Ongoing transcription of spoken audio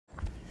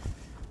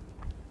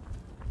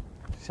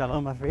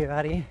Shalom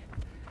everybody.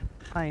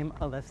 Chaim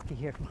Alevsky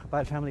here from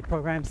Chabad Family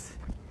Programs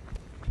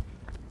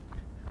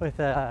with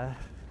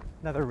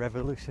another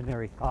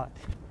revolutionary thought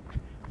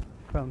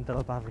from the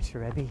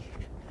Lubavitcher Rebbe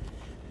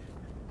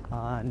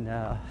on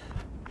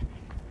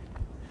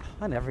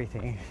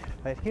everything.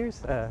 But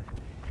here's a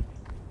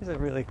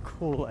really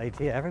cool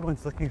idea.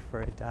 Everyone's looking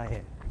for a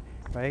diet,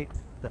 right?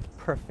 The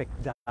perfect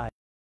diet.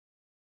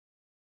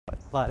 A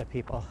lot of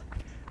people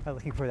are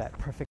looking for that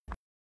perfect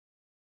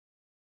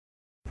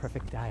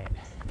diet.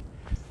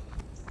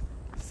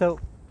 So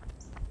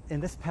in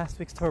this past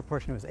week's Torah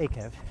portion, it was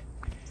Akev.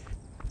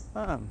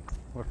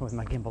 Working with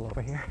my Gimble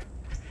over here.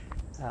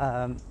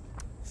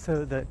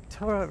 So the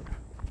Torah,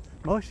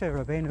 Moshe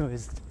Rabbeinu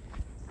is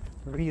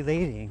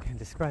relating and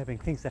describing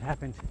things that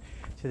happened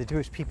to the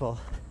Jewish people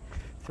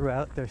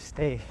throughout their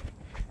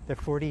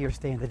 40-year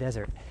stay in the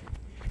desert.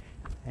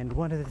 And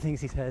one of the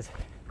things he says,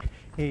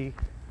 he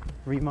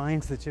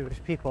reminds the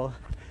Jewish people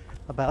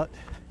about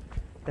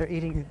their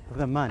eating of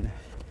the man,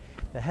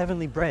 the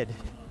heavenly bread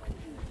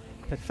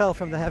that fell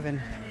from the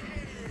heaven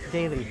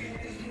daily.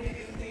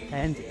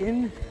 And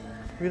in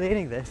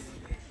relating this,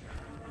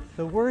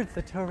 the words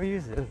the Torah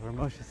uses, where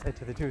Moshe said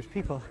to the Jewish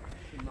people,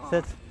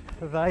 says,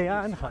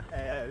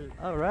 Vayancha.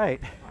 All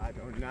right.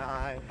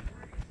 Adonai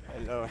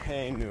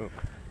Eloheinu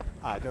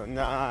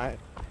Adonai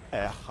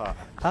Echad.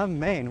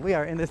 Amen. We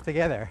are in this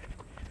together.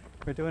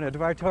 We're doing a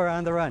Dvar Torah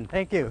on the run.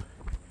 Thank you.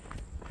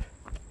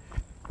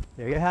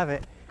 There you have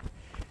it.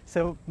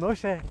 So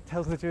Moshe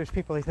tells the Jewish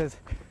people, he says,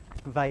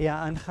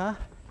 Vayancha,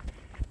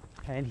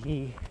 and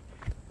he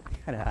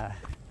kind of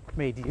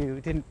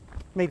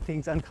made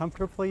things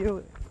uncomfortable for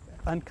you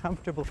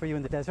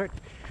in the desert.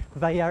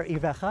 Vayar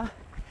ivecha,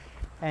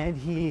 and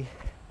he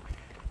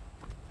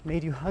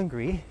made you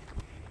hungry.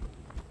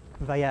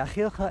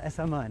 Vayachilcha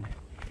esaman,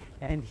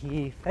 and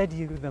he fed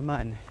you the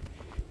man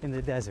in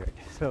the desert.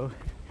 So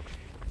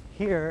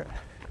here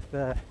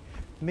the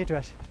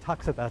Midrash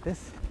talks about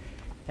this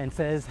and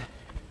says,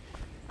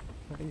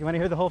 you want to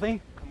hear the whole thing?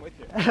 I'm with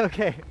you.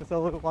 Okay,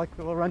 so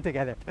we'll run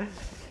together.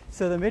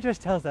 So the Midrash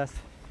tells us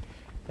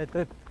that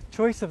the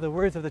choice of the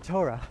words of the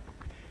Torah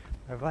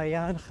are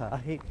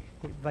Vayancha,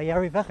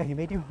 Vayarivecha, he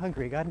made you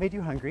hungry, God made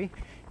you hungry,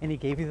 and he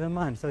gave you the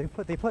man. So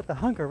they put the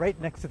hunger right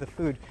next to the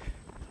food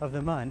of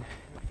the man,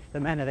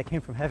 the manna that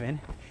came from heaven.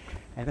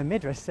 And the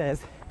Midrash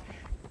says,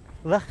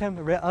 Lechem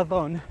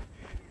re'avon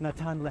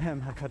natan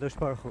lehem hakadosh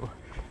baruch hu.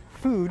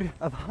 Food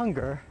of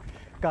hunger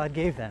God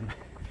gave them.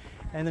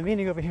 And the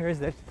meaning over here is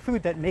that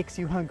food that makes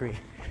you hungry.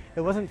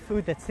 It wasn't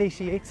food that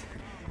satiates.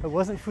 It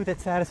wasn't food that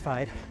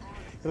satisfied.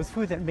 It was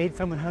food that made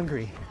someone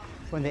hungry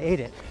when they ate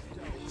it.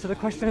 So the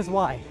question is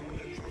why?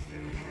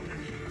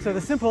 So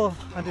the simple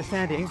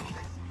understanding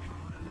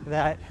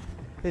that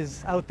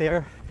is out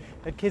there,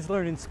 that kids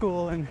learn in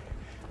school and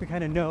we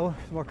kind of know,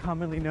 more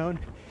commonly known,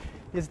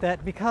 is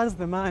that because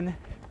the man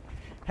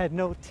had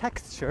no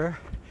texture,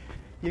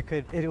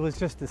 it was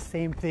just the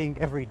same thing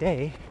every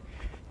day,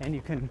 and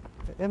you can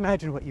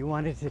imagine what you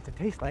wanted it to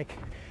taste like.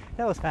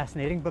 That was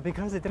fascinating, but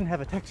because it didn't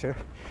have a texture,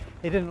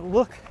 it didn't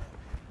look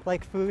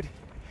like food,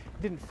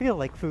 it didn't feel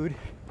like food,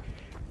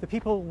 the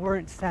people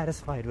weren't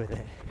satisfied with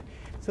it.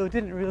 So it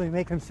didn't really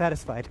make them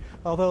satisfied,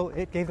 although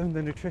it gave them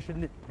the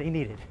nutrition that they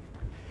needed.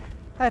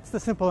 That's the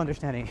simple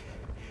understanding.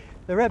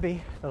 The Rebbe,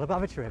 the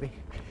Lubavitcher Rebbe,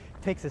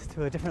 takes us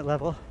to a different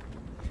level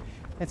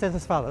and says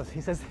as follows.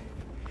 He says,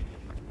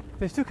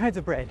 there's two kinds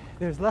of bread.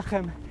 There's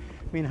lechem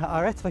min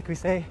haaretz, like we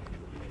say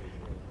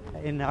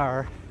in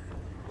our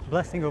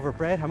blessing over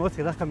bread,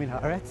 hamotzi lechem min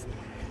haaretz,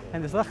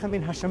 and there's lechem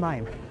min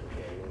hashamayim.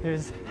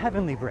 There's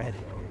heavenly bread.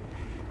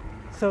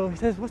 So he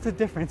says, what's the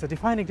difference? The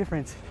defining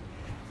difference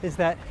is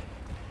that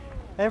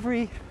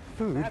every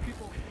food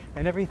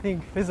and everything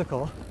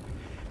physical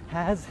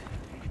has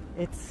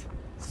its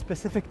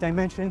specific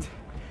dimensions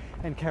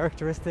and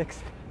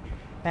characteristics,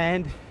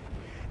 and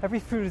every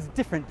food is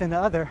different than the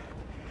other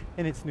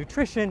in its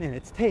nutrition, in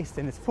its taste,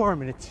 in its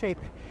form, in its shape,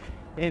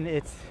 in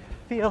its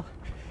feel,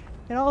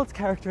 in all its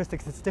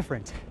characteristics. It's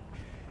different,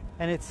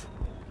 and it's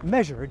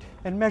measured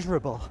and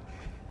measurable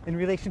in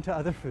relation to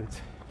other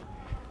foods.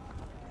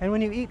 And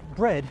when you eat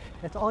bread,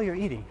 that's all you're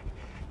eating.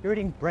 You're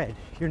eating bread.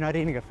 You're not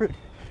eating a fruit,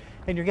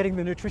 and you're getting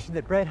the nutrition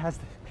that bread has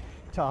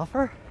to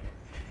offer.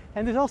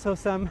 And there's also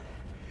some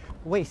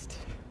waste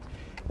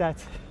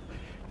that's,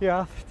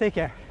 take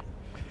care.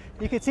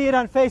 You can see it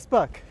on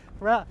Facebook.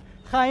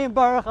 Chaim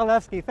Baruch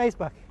Alevsky,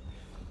 Facebook.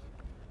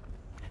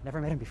 Never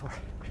met him before,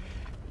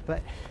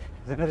 but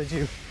there's another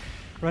Jew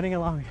running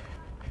along,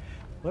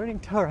 learning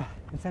Torah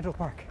in Central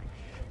Park.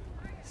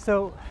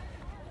 So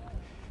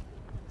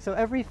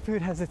every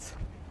food has its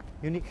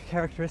unique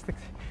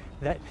characteristics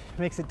that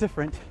makes it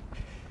different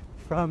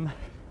from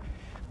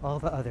all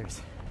the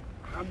others.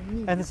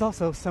 And there's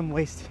also some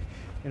waste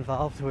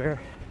involved where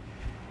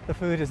the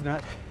food is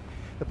not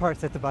the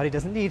parts that the body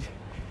doesn't need,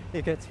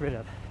 it gets rid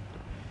of.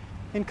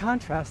 In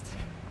contrast,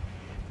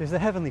 there's the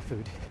heavenly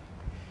food,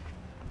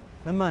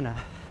 the manna.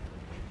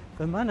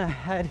 The manna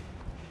had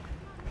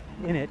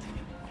in it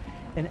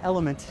an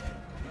element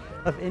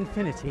of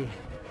infinity.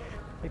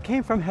 It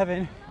came from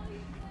heaven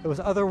It was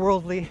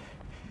otherworldly,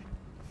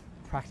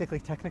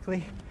 practically,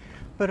 technically,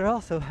 but it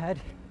also had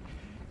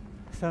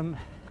some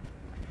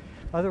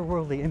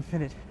otherworldly,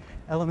 infinite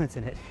elements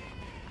in it,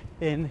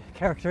 in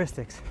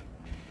characteristics.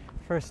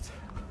 First,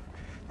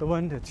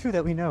 the two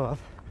that we know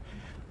of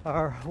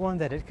are one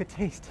that it could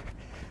taste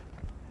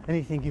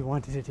anything you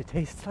wanted it to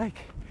taste like.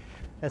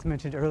 As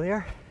mentioned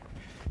earlier,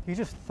 you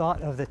just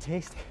thought of the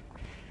taste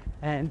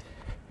and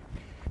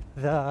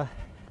the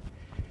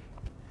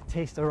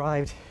taste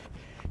arrived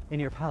in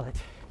your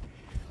palate.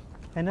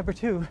 And number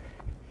two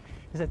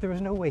is that there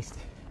was no waste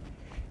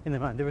in the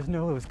man. It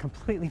was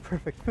completely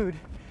perfect food,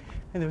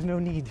 and there was no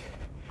need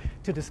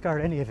to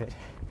discard any of it.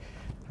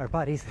 Our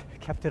bodies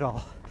kept it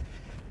all.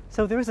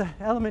 So there was an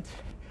element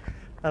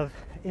of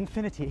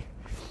infinity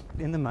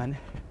in the man,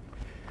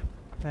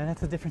 and that's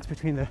the difference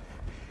between the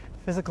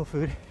physical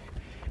food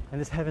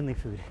and this heavenly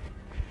food.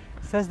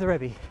 Says the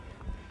Rebbe,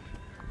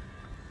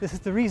 this is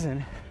the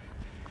reason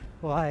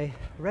why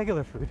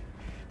regular food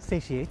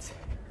satiates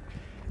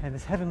and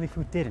this heavenly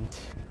food didn't.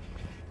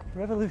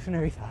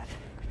 Revolutionary thought.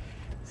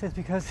 It says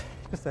because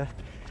just a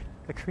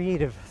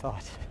creative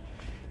thought.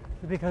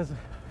 Because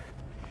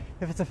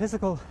if it's a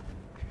physical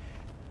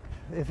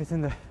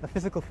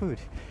food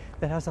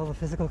that has all the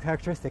physical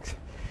characteristics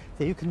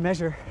that you can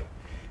measure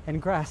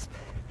and grasp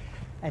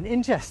and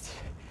ingest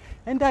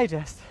and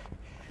digest,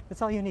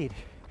 that's all you need.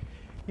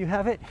 You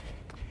have it,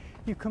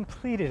 you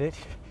completed it,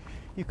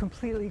 you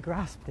completely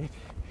grasped it,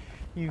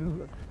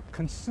 you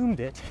consumed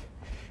it,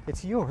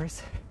 it's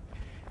yours,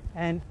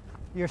 and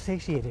you're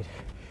satiated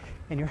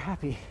and you're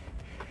happy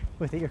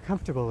with it, you're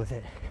comfortable with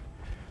it.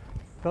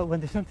 But when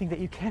there's something that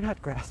you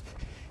cannot grasp,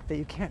 that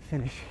you can't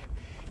finish,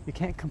 you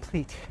can't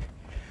complete,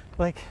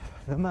 like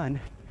the man,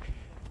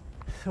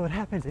 so what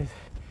happens is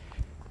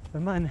the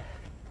man,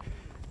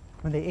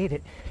 when they ate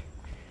it,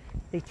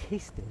 they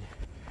tasted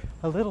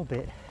a little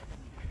bit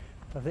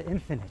of the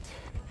infinite,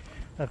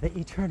 of the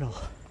eternal.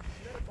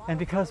 And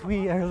because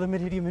we are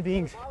limited human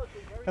beings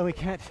and we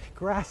can't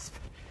grasp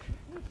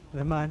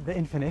the man, the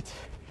infinite,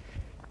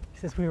 he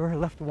says we were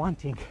left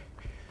wanting,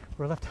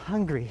 we're left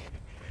hungry,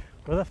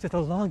 we're left with a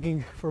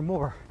longing for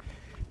more.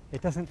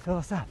 It doesn't fill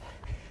us up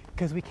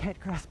because we can't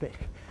grasp it.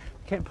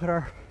 We can't put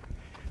our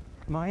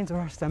minds or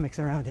our stomachs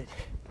around it.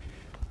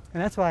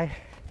 And that's why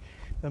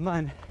the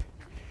man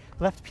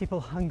left people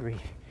hungry.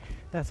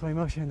 That's why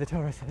Moshe in the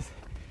Torah says,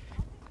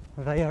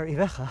 Vayar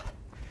ivecha,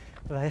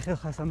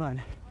 vayechilcha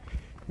saman.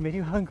 He made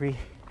you hungry.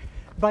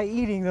 By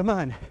eating the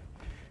man,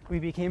 we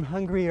became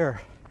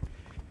hungrier.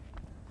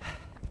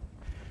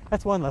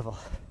 That's one level.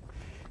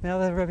 Now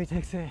the Rebbe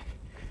takes it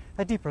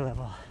a deeper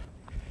level.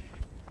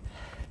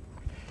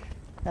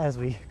 As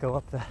we go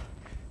up the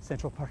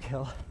Central Park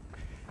Hill,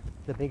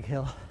 the big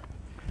hill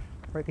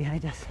right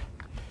behind us,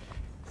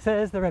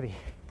 says the Rebbe,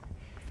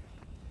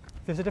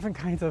 there's another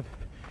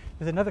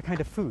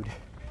kind of food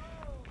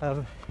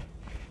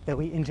that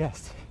we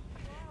ingest.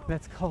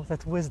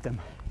 That's wisdom,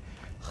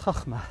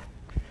 chachma.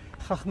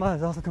 Chachma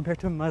is also compared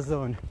to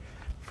mazon,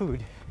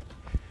 food.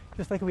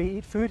 Just like we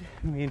eat food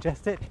and we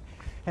ingest it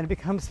and it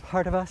becomes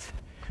part of us,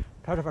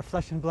 part of our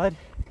flesh and blood,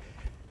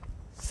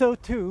 so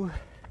too,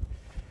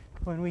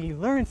 when we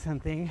learn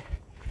something,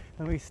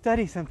 when we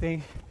study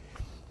something,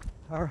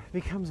 it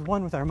becomes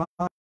one with our mind,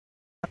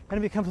 and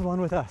it becomes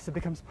one with us. It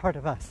becomes part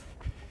of us.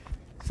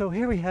 So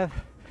here we have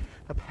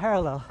a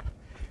parallel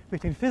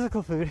between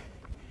physical food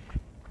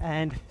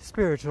and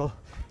spiritual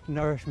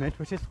nourishment,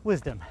 which is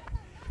wisdom.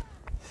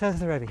 Says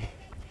the Rebbe,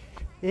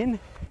 in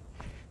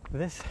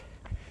this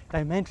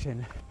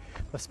dimension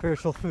of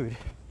spiritual food,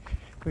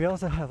 we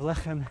also have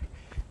lechem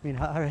min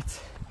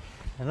haaretz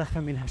and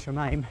lechem min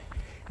hashamayim,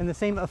 and the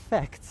same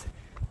effects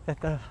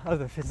that the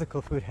other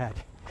physical food had.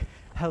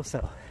 How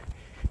so?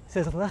 It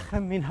says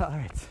lechem min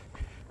haaretz,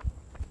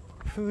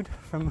 food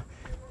from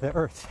the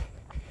earth,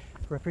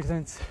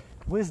 represents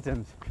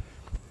wisdoms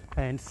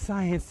and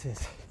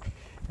sciences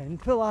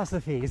and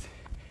philosophies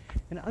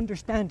and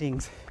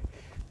understandings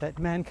that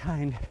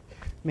mankind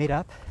made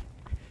up,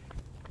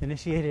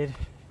 initiated,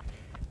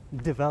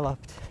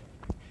 developed,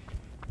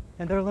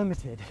 and they're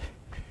limited.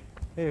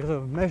 There's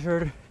a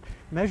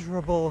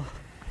measurable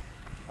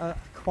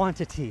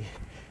quantity.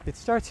 It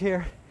starts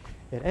here,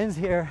 it ends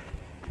here,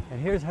 and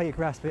here's how you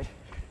grasp it.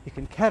 You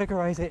can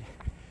categorize it,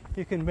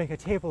 you can make a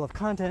table of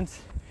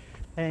contents,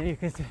 and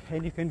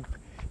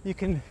you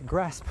can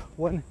grasp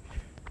one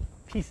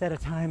piece at a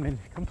time and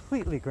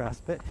completely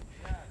grasp it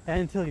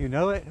until you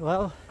know it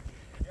well,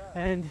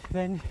 and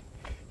then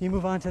you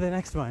move on to the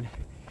next one.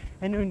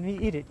 And when you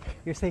eat it,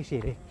 you're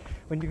satiated.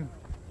 When you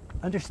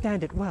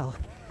understand it well,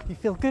 you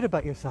feel good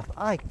about yourself.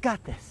 I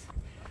got this.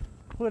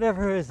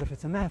 Whatever it is, if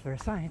it's a math or a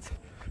science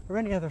or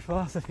any other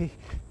philosophy,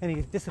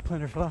 any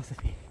discipline or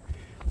philosophy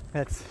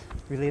that's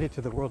related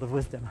to the world of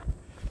wisdom.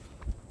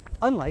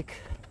 Unlike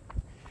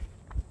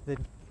the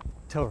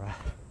Torah.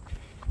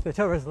 The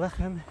Torah is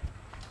lechem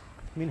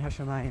min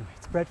hashamayim.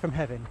 It's bread from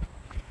heaven.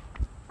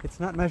 It's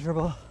not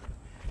measurable.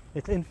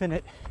 It's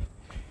infinite.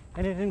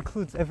 And it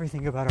includes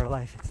everything about our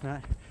life. It's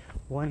not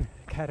one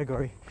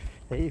category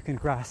that you can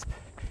grasp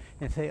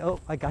and say, oh,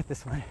 I got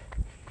this one.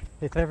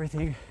 It's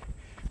everything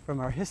from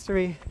our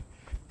history,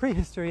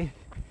 prehistory,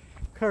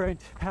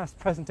 current, past,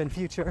 present, and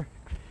future,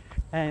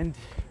 and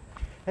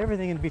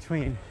everything in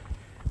between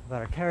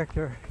about our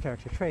character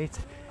traits,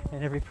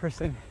 and every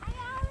person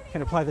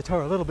can apply the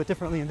Torah a little bit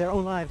differently in their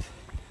own lives.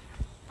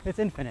 It's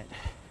infinite.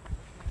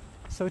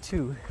 So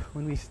too,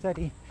 when we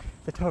study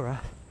the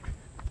Torah,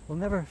 we'll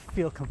never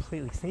feel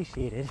completely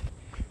satiated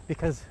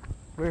because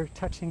we're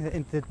touching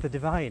the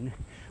divine.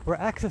 We're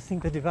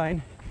accessing the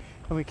divine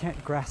and we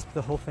can't grasp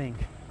the whole thing.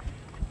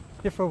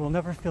 Therefore, we'll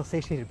never feel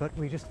satiated, but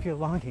we just feel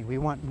longing. We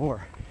want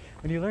more.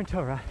 When you learn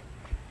Torah,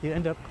 you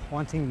end up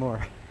wanting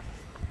more.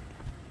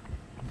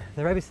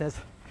 The Rebbe says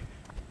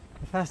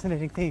a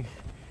fascinating thing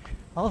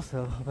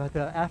also about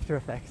the after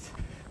effects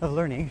of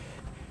learning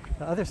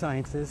the other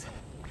sciences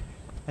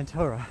and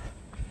Torah.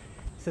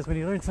 He says when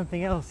you learn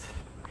something else,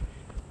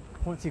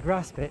 once you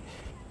grasp it,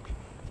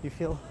 you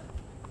feel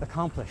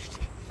accomplished.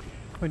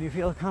 When you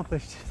feel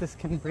accomplished, this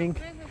can bring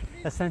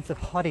a sense of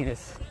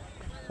haughtiness,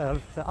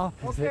 of the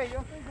opposite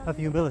of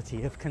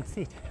humility, of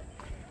conceit.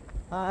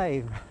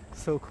 I'm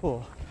so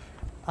cool.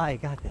 I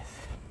got this.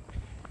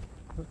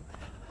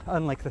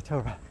 Unlike the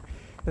Torah,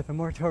 that the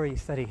more Torah you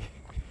study,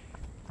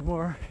 the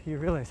more you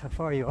realize how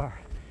far you are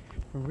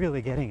from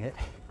really getting it.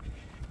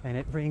 And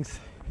it brings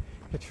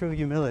the true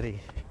humility,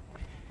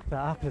 the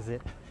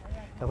opposite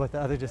of what the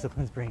other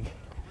disciplines bring.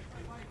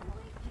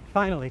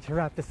 Finally, to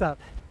wrap this up,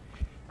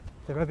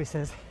 the Rebbe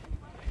says,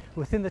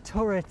 within the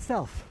Torah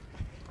itself,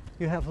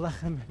 you have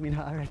lechem min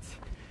haaretz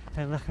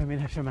and lechem min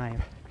hashamayim.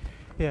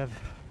 You have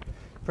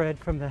bread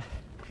from the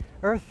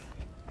earth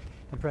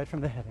and bread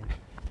from the heaven.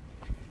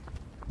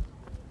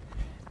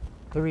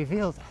 The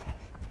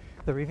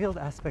revealed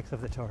aspects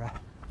of the Torah,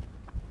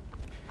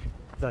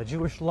 the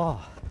Jewish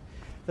law,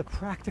 the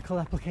practical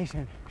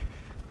application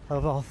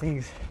of all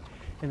things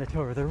in the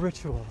Torah, the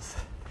rituals,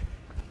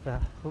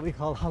 what we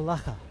call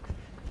halacha,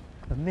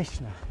 the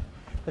Mishnah,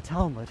 the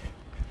Talmud,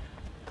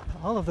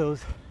 all of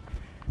those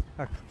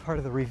are part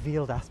of the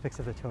revealed aspects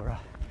of the Torah.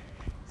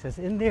 It says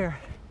in there,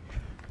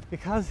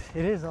 because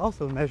it is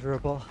also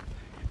measurable,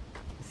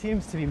 it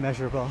seems to be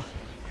measurable,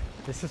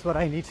 this is what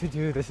I need to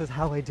do, this is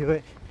how I do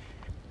it,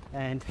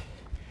 and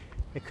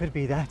it could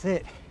be that's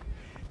it.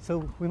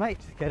 So we might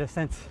get a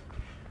sense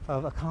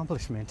of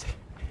accomplishment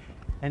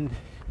and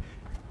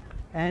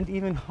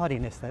even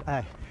haughtiness that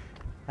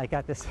I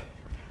got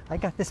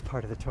this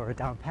part of the Torah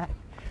down pat.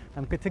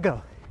 I'm good to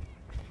go.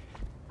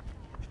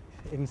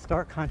 In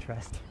stark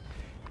contrast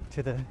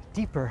to the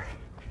deeper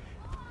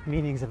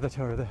meanings of the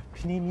Torah, the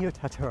pnimiyut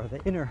HaTorah,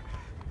 the inner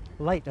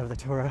light of the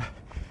Torah,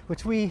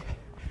 which we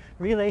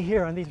relay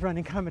here on these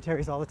running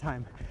commentaries all the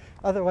time,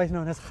 otherwise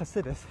known as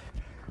Chassidus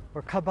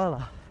or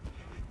Kabbalah,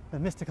 the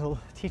mystical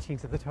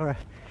teachings of the Torah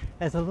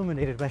as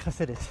illuminated by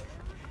Chassidus.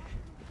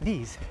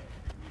 These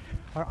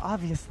are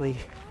obviously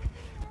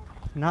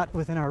not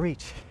within our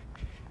reach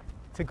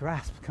to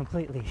grasp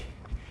completely.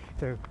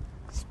 They're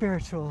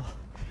spiritual,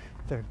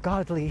 they're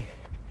godly,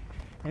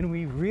 and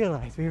we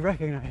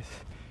recognize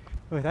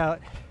without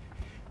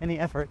any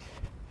effort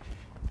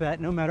that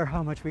no matter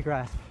how much we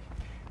grasp,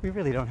 we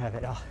really don't have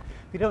it all.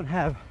 We don't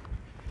have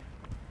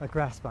a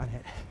grasp on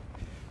it.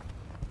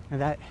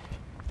 And that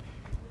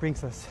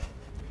brings us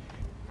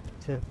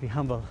to be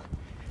humble.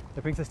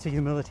 That brings us to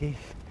humility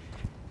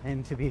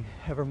and to be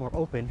ever more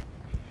open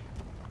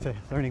to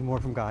learning more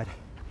from God.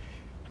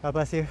 God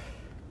bless you.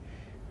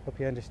 Hope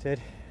you understood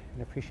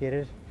and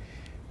appreciated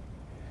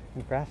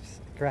and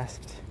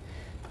grasped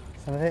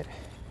some of it.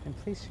 And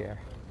please share.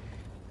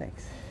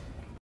 Thanks.